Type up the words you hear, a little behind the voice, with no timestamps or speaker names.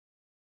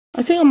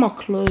I think I'm gonna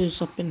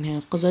close up in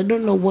here because I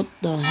don't know what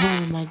the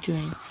hell am I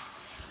doing.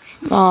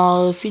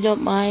 Now, if you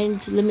don't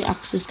mind, let me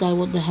ask this guy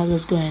what the hell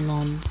is going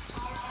on.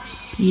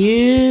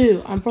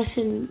 I'm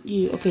pressing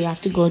you. Okay, I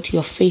have to go to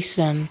your face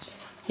then.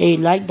 Hey,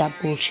 like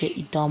that bullshit,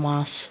 you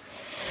dumbass.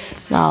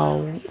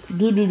 Now,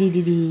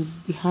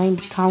 behind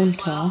the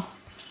counter.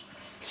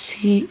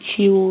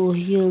 She will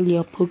heal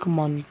your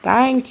Pokemon.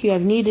 Thank you,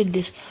 I've needed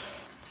this.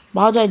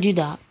 But how do I do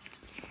that?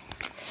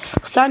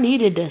 Because I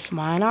needed this,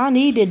 man. I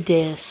needed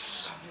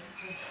this.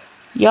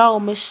 Yo,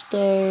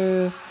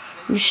 Mr.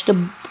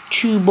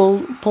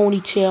 Chubo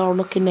Ponytail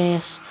looking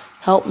ass.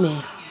 Help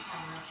me.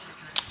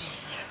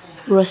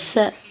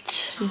 Reset.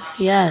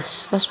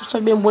 Yes, that's what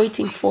I've been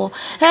waiting for.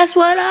 That's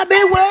what I've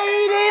been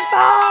waiting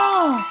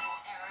for.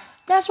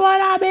 That's what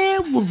I've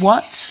been.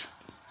 What?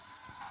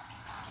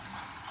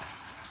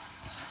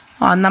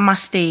 Oh,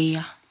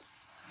 namaste.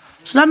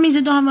 So that means I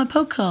don't have my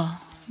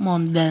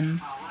Pokemon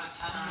then.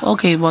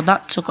 Okay, well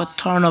that took a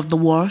turn of the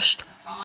worst.